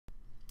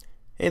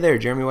Hey there,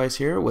 Jeremy Weiss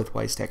here with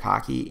Weiss Tech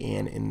Hockey,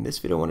 and in this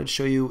video I wanted to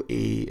show you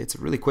it's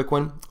a really quick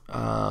one,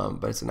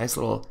 but it's a nice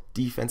little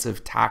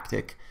defensive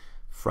tactic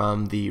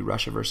from the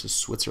Russia versus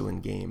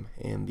Switzerland game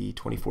in the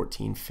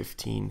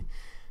 2014-15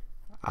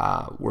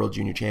 World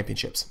Junior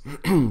Championships.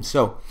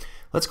 So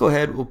let's go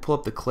ahead, we'll pull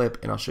up the clip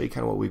and I'll show you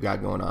kind of what we've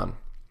got going on.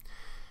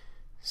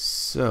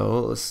 So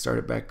let's start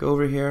it back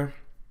over here,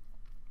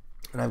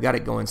 and I've got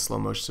it going slow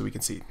motion so we can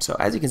see. So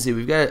as you can see,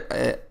 we've got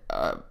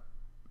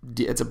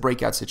it's a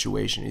breakout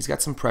situation. He's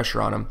got some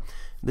pressure on him.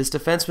 This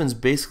defenseman's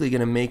basically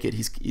going to make it.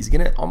 He's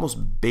going to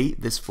almost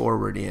bait this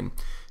forward in.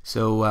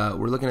 So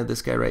we're looking at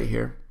this guy right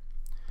here,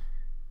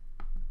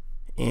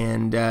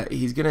 and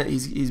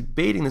he's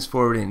baiting this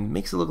forward in.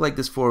 Makes it look like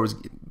this forward's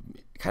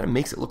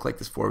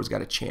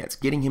got a chance,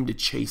 getting him to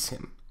chase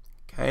him.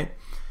 Okay,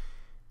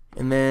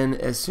 and then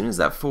as soon as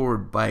that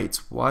forward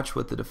bites, watch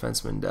what the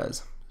defenseman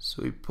does.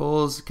 So he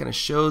pulls, kind of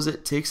shows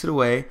it, takes it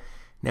away.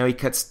 Now he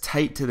cuts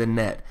tight to the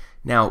net.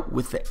 Now,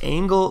 with the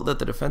angle that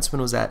the defenseman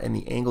was at and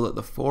the angle that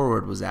the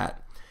forward was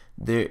at,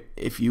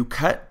 if you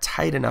cut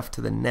tight enough to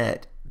the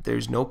net,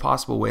 there's no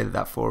possible way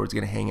that forward's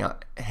going to hang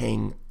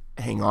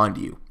on to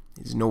you.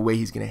 There's no way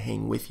he's going to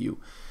hang with you.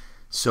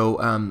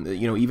 So,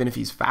 even if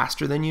he's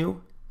faster than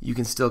you, you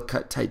can still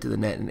cut tight to the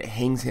net, and it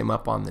hangs him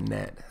up on the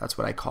net. That's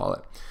what I call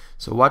it.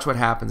 So watch what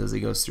happens as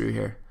he goes through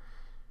here.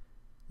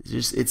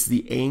 It's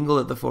the angle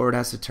that the forward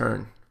has to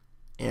turn,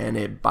 and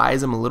it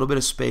buys him a little bit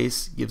of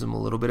space, gives him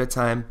a little bit of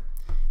time,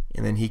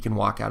 and then he can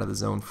walk out of the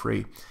zone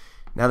free.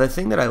 Now the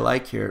thing that I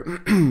like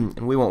here,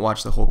 and we won't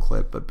watch the whole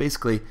clip, but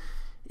basically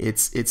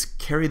it's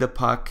carry the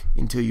puck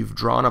until you've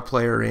drawn a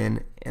player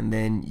in and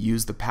then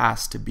use the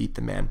pass to beat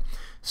the man.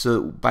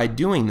 So by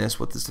doing this,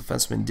 what this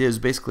defenseman did is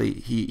basically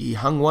he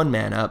hung one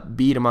man up,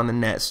 beat him on the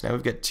net. So now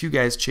we've got two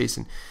guys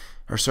chasing,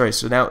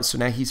 so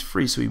now he's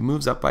free, so he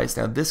moves up ice.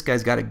 Now this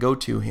guy's got to go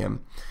to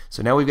him.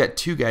 So now we've got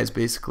two guys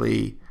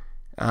basically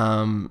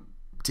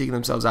taking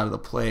themselves out of the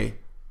play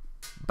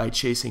by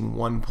chasing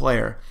one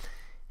player,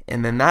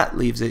 and then that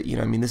leaves it,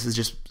 this is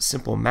just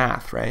simple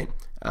math, right?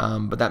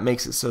 But that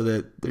makes it so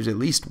that there's at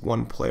least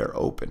one player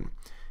open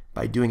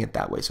by doing it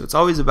that way. So it's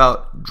always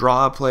about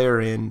draw a player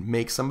in,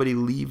 make somebody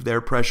leave their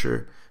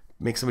pressure,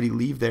 make somebody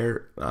leave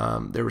their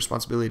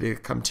responsibility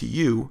to come to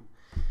you,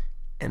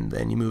 and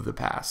then you move the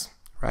pass,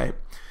 right?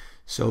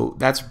 So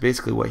that's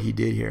basically what he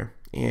did here,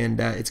 and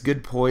it's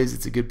good poise,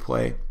 it's a good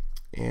play,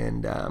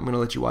 and I'm going to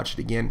let you watch it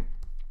again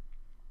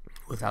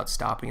without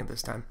stopping it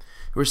this time.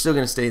 We're still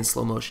going to stay in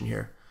slow motion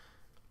here.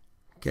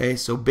 Okay,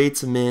 so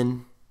baits him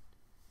in,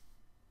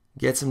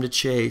 gets him to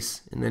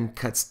chase, and then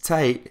cuts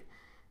tight,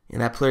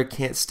 and that player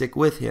can't stick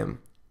with him.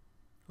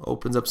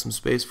 Opens up some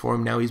space for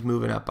him. Now he's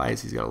moving up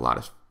ice. He's got a lot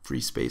of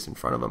free space in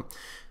front of him.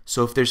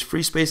 So if there's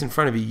free space in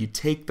front of you, you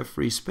take the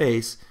free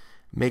space,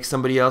 make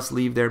somebody else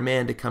leave their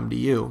man to come to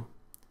you,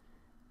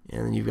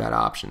 and then you've got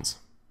options.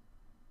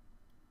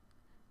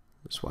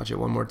 Just watch it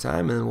one more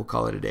time, and then we'll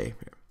call it a day.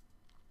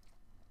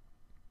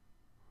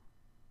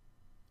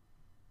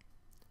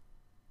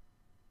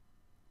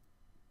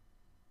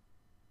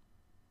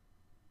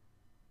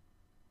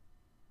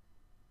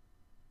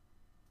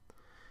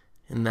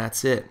 And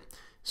that's it.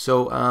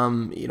 So,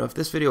 if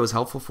this video was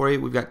helpful for you,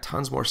 we've got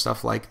tons more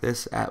stuff like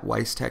this at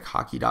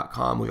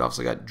weisstechhockey.com. We've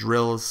also got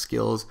drills,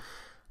 skills,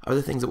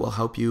 other things that will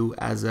help you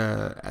as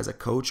a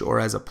coach or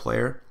as a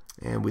player,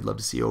 and we'd love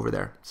to see you over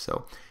there.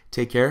 So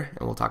take care,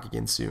 and we'll talk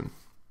again soon.